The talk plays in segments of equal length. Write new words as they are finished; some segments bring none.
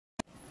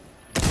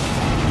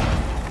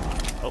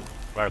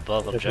Right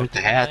above objective.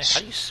 the hatch. How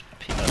do you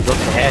peek Look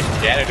the hatch,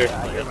 janitor.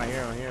 I hear him, I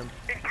hear him, I hear him.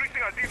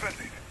 Increasing our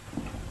defenses.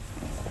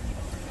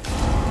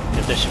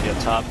 If there should be up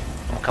top.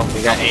 I'm coming.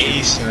 We got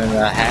ace and then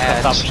the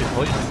hatch. Top shit,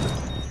 boy.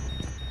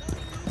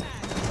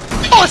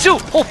 Oh, it's you!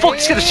 Oh fuck,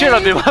 he's gonna shit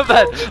on me, my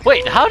bad.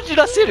 Wait, how did you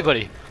not see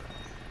anybody?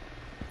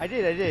 I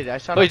did. I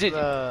shot Wait, up did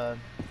the...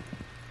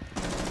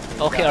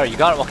 Okay, alright, you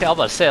got him. Okay, I was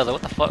about to say, I was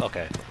like, what the fuck?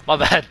 Okay, my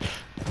bad.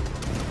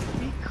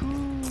 Be cool.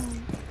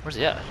 Where's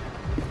he at?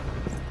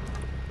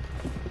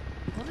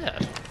 Where's he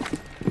at?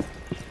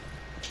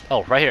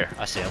 Oh, right here.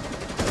 I see him.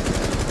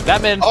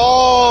 Batman!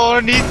 Oh,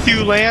 underneath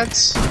you,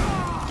 Lance.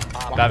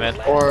 Batman.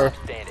 Or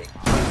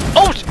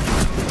Oh!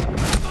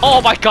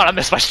 Oh my god, I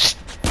missed my shit.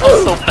 That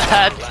was so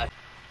bad.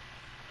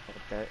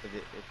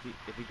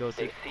 If he goes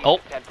to... Oh.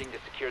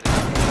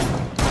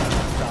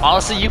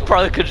 Honestly, you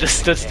probably could have just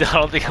stood still. I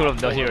don't think I would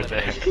have known you were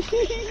there.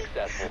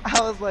 I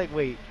was like,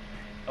 wait.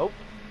 Oh.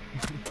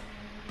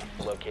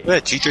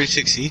 what?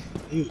 G36C.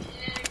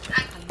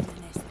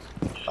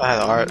 I had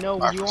the art.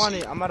 No, you want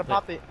it. I'm about to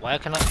pop it. Why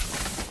can I?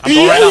 I'm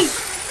going right now.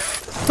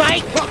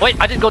 Psych! Wait,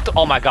 I didn't go through.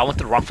 Oh my god, I went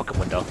through the wrong fucking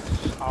window.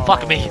 Oh.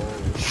 Fuck me.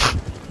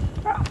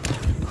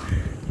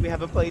 We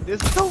haven't played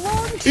this so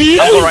long.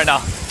 I'm going right now.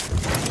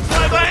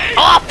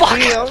 Oh fuck!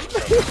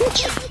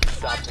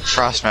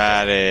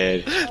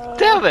 Frostmatted.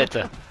 Damn it!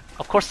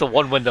 Of course, the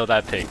one window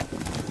that I picked.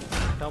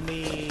 Tell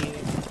me.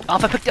 Oh,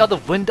 if I picked the other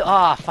window,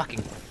 ah,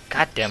 fucking,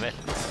 god damn it!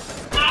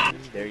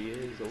 There he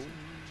is.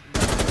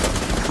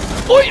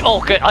 Oi! Oh,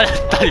 okay, I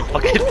thought he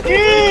fucking didn't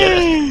get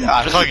it.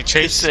 I fucking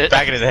chased it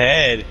back into the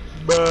head.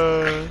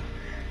 Bruh.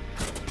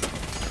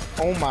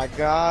 Oh my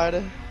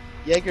god.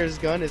 Jaeger's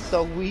gun is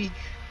so weak.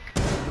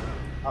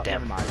 Oh,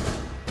 Damn. never mind.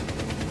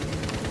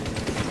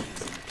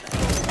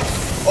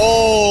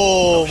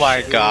 Oh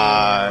my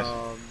god.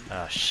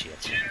 Oh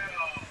shit.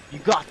 You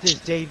got this,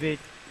 David.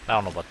 I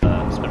don't know about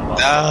that. It's been a while.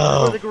 For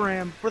No. the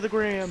gram. For the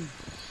gram.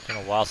 It's been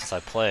a while since I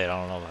played. I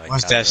don't know if I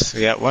One's got desk.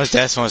 Yeah, one's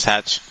desk, one's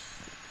hatch.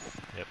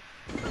 Yep.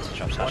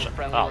 Jump hatch.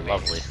 Oh,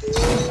 lovely.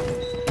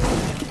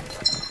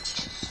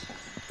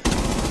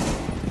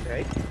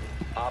 Okay.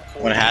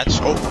 One hatch.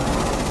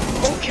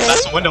 Oh. Okay.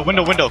 That's the window.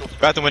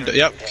 Right the window.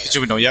 Yep. Hit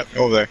your window. Yep.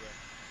 Over there.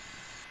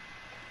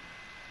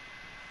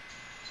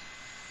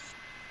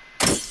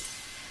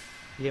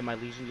 You hit my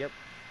legion. Yep.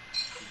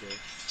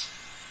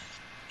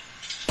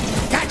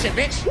 Gotcha,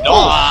 bitch!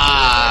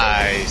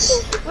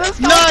 Nice. Let's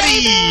go,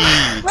 Nutty.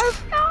 baby. Let's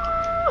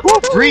go. Woo,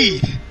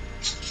 breathe.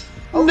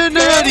 Okay.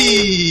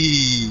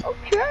 Nutty.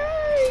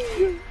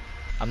 Okay.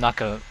 I'm not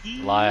gonna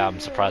lie. I'm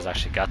surprised I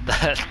actually got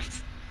that.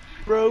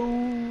 Bro,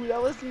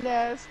 that was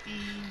nasty.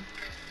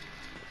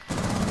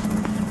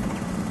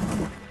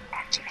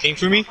 Came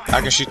for me?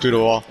 I can shoot through the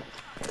wall.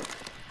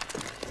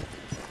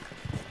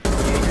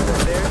 Jaeger's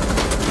up there.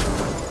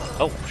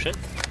 Oh shit.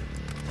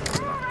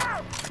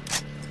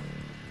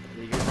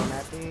 Jaeger's on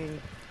that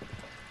thing.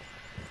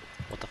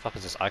 What the fuck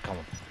is this icon?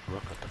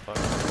 Rook, what the fuck?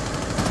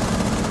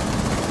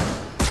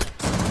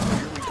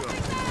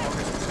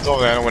 It's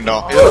over there in the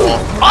window.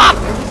 Ah!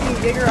 I'm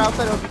losing Jaeger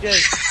outside OBJ.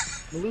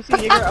 I'm losing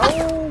Jaeger.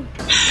 Oh!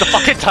 The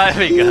fucking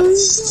timing,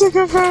 guys. Sick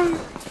of him.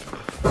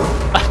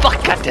 Fuck,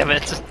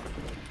 goddammit.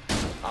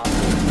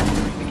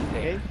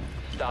 Okay.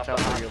 Stop Out the on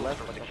your hostiles left.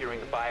 from securing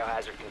the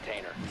biohazard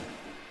container.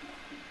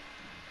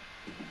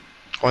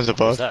 One's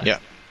above. that? Yeah.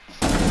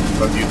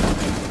 Above you.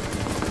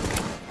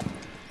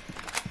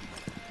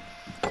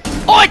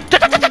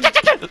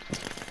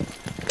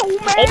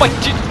 Oh, oh my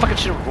Jesus, fucking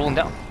shit, I'm rolling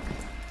down.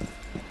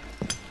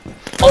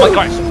 Oh my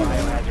god.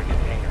 Biohazard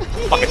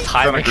container. Fucking He's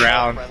on the timing.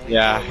 ground.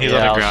 Yeah, he's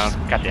on the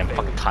ground. Goddamn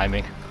fucking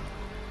timing.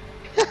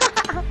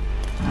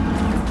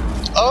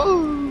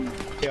 Oh.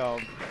 Yo.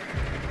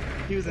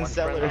 He was in One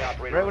cellar. friendly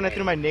operator Right when I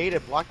threw my nade,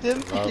 it blocked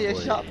him. He Lovely.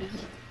 shot me.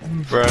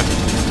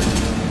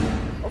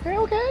 Bruh. Okay,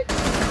 okay.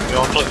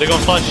 They're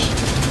gonna flush.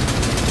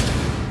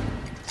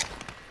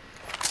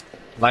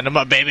 Line them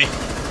up, baby.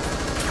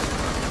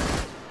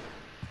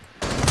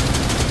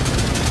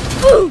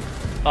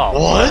 Oh,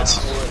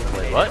 What?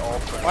 wait, what?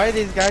 Why are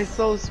these guys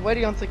so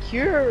sweaty on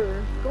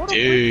secure? Go to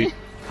Dude.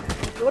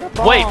 Go to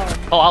bomb. Wait!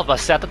 Oh, I was about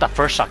to say, I thought that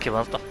first shot killed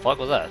him. What the fuck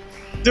was that?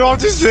 They're all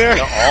just there.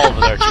 They're all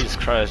over there, Jesus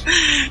Christ.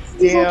 Damn.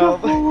 They had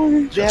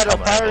a Just held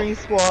my firing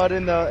angle. squad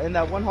in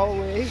that one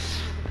hallway.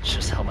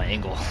 Just held my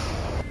angle.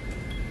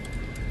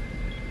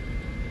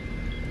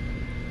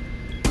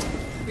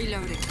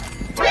 Reloading.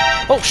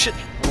 Oh shit!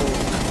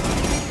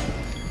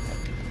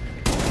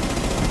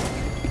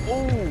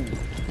 Oh.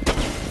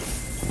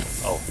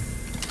 Oh.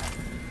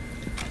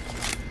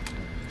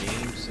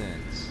 Game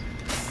sense.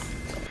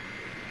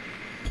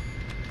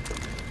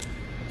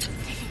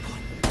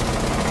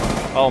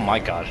 Oh my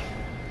god.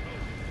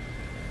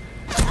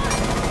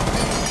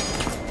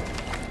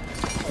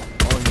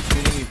 Oh, you're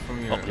shooting me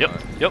from your. Oh,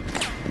 yep, yep,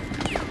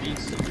 Your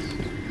pieces.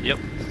 yep.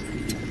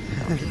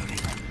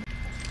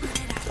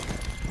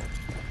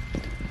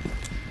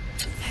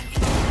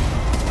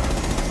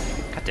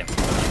 Goddamn.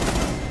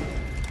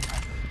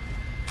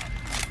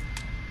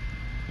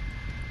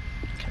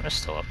 Camera's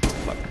still up.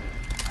 Fuck.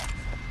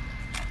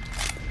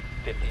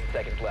 15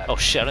 seconds left. Oh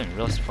shit, I didn't even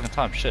realize the fucking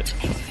time. Shit.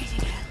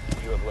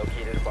 You have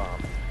located a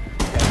bomb.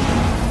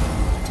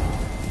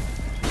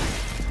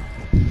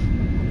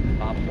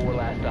 Op 4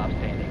 last stop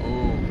standing.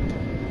 Oh.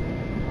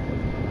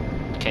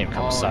 Can't even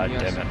come Oh, aside, he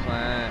has damn to it.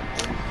 plant.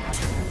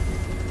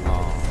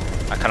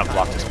 Oh. I kind of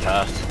blocked his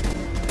path.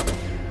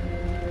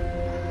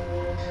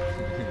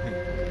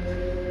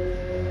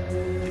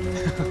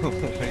 What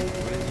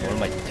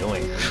am I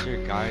doing? What's your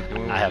guy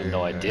doing? I have with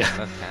no your idea.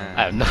 left hand?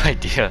 I have no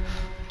idea.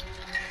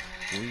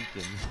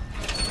 Weakened.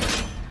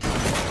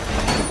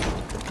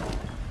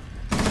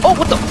 Oh,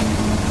 what the?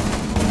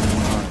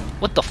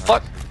 What the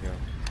fuck?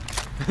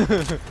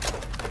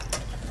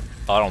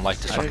 Oh, I don't like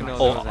this I fucking. didn't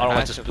know Oh, there was a I don't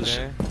like this matchup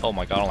position. there. Oh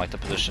my god, I don't like the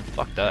position.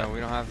 Fuck that. No, we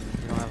don't have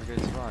a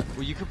good spot.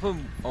 Well, you could put.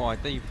 Oh, I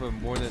think you put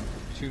more than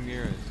 2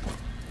 mirrors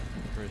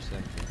for a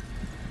second.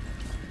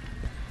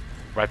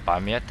 Right by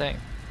me, I think.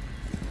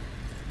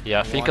 Yeah,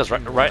 I'm Finka's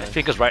right. watching Right, the-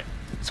 Finka's right.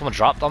 Someone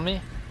dropped on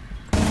me.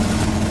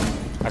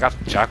 I got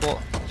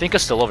Jackal.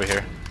 Finka's still over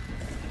here.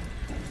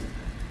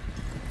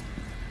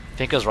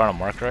 Finka's right on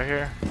mark right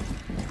here.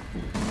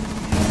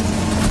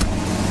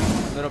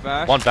 Little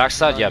bash. One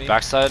backside, on yeah, me.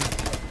 backside.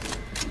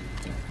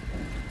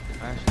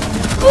 Bash.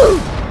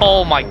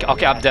 Oh my god,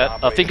 okay, I'm dead.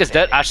 Finka's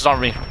dead, Ash is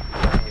on me.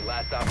 Friendly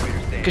last operator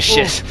standing. Good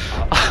shit.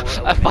 Op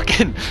 4 I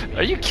fucking.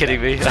 Are you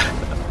kidding me?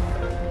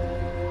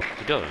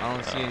 Go. I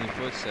don't see any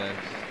footsteps.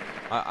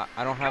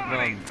 I don't have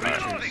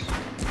breachers.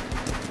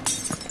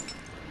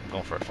 I'm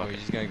going for it, Oh, fuck you're it.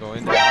 just gonna go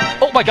in there. Alright.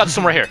 Oh my god, there's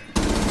someone right here.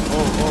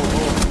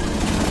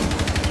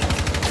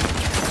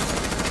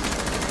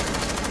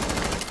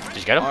 Did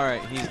you get him?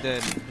 Alright, he's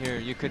dead. Here,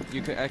 you could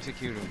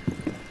execute him,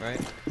 right?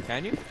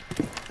 Can you?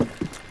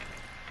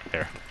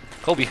 Here.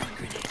 Kobe.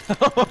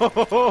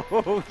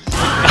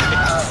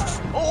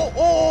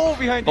 Oh,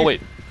 behind you. Oh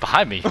wait,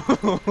 behind me. To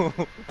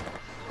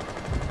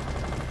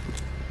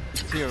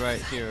your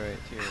right, to your right,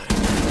 to your right.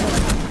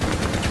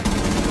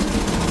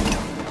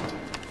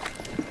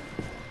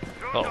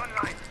 Oh.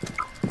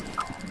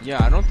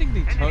 Yeah, I don't think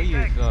they tell you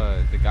if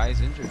the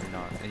guy's injured or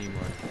not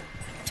anymore.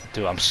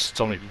 Dude, I'm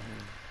so many.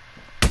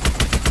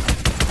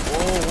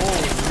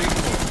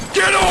 Whoa,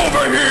 Get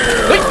over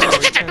here!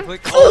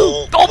 Wait,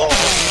 Oh! Oh!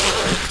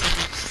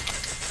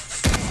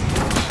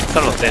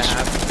 Son of a bitch.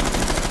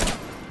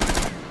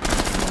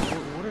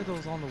 What are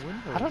those on the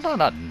window? How did I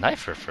not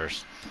knife her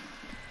first?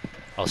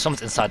 Oh,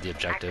 someone's inside the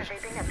objective.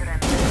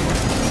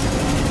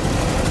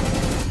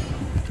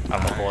 I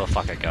don't know what the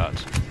fuck I got.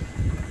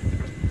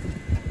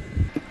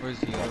 Where's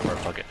the Or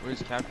fuck it.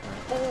 Where's Captain?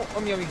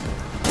 Oh, yummy.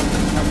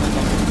 Captain's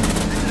on me.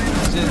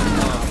 He's in,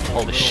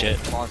 Holy little shit.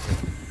 Closet.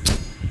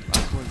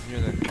 Last one's near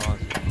the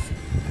closet.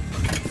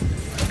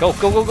 Go,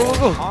 go, go, go, go,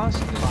 go!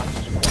 Hostage.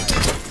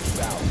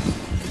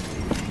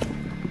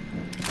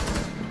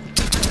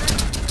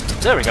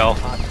 There we go. no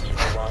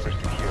longer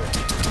secure.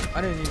 I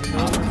didn't even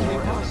know we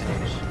were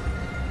hostage.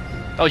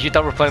 Oh, you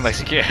thought we were playing like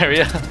secure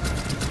area?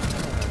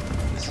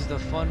 This is the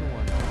fun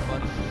one.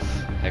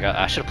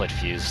 I should have played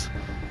Fused.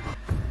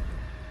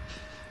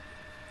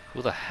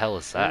 Who the hell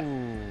is that?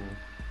 Ooh.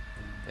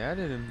 They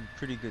added him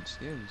pretty good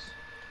skins.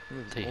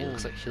 Dude, he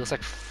looks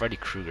like Freddy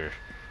Krueger.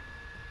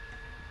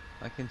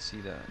 I can see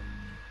that.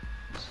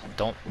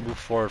 Don't move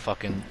forward,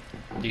 fucking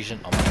Legion.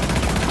 Oh, my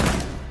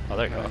God. Oh,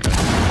 there you go. Okay.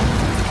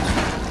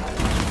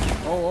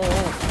 Oh,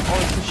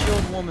 it's the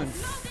shield woman.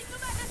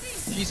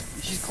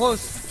 She's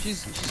close.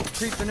 She's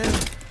creeping in.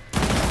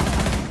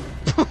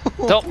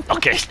 Don't.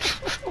 Okay.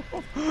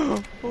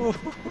 Oh,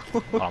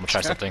 I'm gonna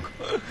try something.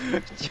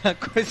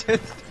 Jack was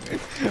just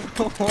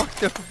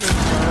walked up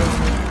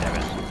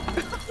Damn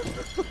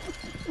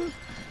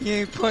He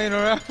ain't playing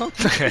around.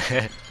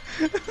 it.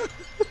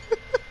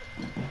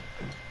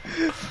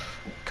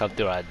 Come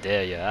through, I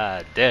dare ya.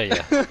 I dare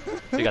ya.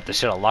 We got this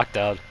shit on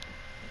lockdown.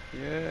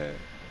 Yeah.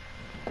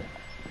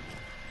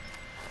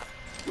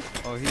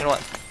 Oh, You know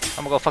what?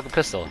 I'm gonna go fucking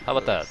pistol. How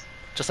about that?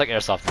 Just like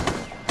airsoft.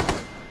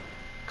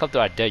 Come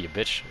through, I dare you,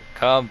 bitch.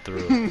 Come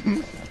through.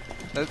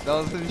 that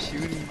was him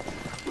shooting.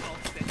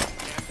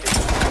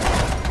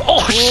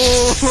 Oh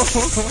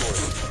shit!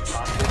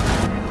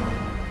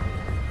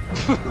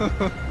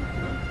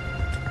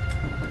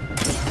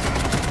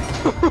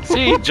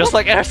 See, just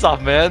like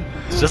airsoft, man.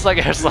 Just like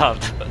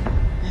airsoft.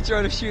 You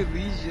trying to shoot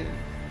Legion?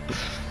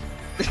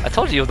 I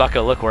told you he was not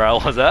gonna look where I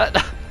was at.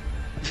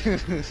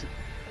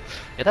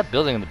 Yeah, that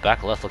building in the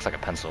back left looks like a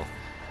pencil.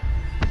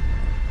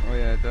 Oh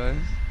yeah, it does.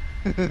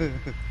 They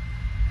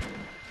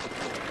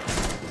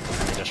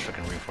just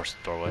freaking reinforced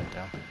the doorway.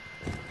 Down.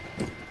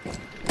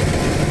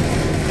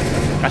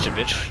 Gotcha,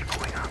 bitch.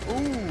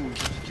 Ooh, did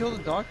you kill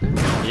the doctor?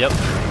 Yep.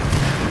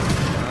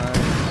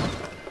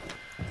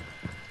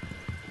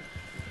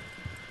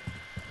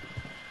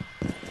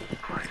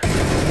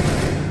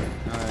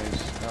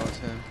 Nice, that was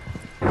him.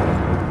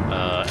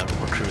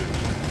 Recruit.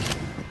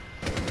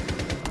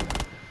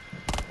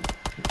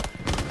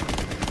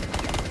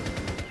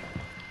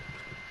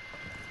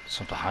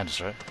 Someone behind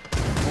us, right?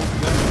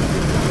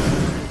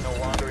 No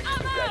longer in your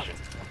possession.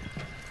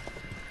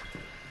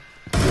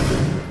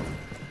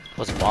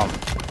 What's a bomb?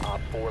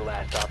 Op 4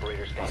 last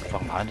operator Oh, standing.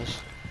 fucking behind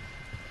us?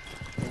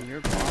 Hey,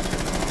 you're boss.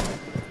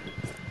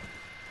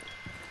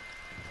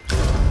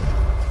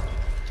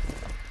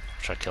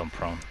 Try to kill him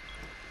prone.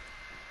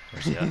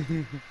 Where's he at? Let's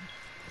see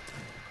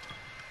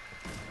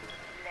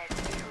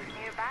who's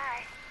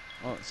nearby.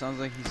 Oh, it sounds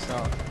like he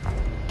saw.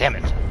 Damn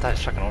it! I thought he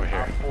was fucking over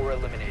here. Op 4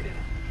 eliminated.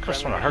 Could've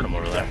sworn I heard him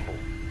over there.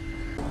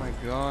 Oh my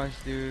gosh,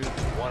 dude.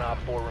 One Op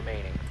 4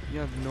 remaining. You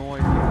have no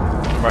idea.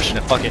 I'm rushing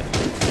it. Fuck it.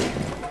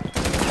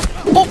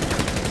 Oh!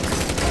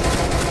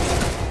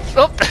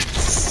 Oh!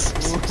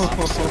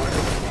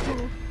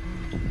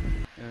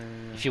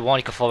 If you want,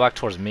 you can fall back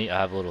towards me. I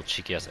have a little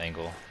cheeky ass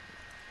angle.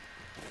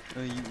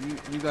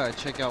 You gotta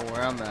check out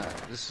where I'm at.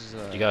 This is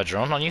You got a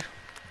drone on you?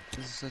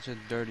 this is such a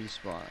dirty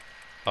spot.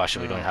 Oh,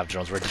 actually, we don't have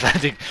drones. We're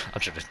defending.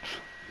 I'm tripping.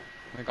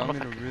 Like I I'm don't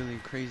in know a if I really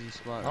crazy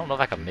spot. I don't know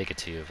if I can make it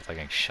to you without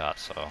getting shot.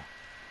 So.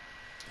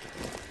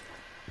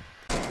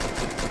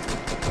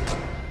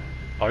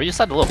 Oh, are you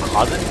inside the little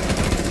closet?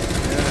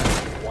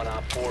 One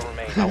Op 4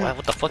 remaining. Oh,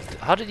 what the fuck?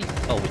 How did he?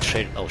 Oh, we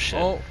traded. Oh shit.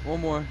 Oh,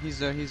 one more. He's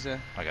there. He's there.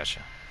 I got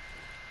you.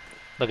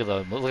 Look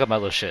at my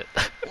little shit.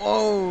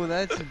 Whoa,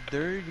 that's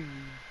dirty.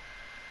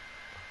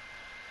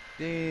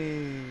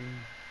 Dang.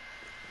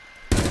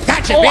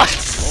 Gotcha, what?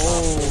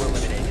 Oh.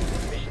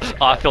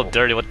 Oh, I feel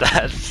dirty with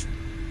that.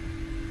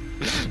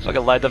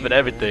 Fucking lined up and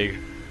everything.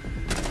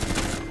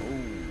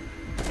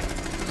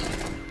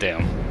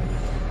 Damn.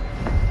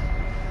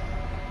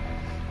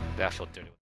 Yeah, I feel dirty.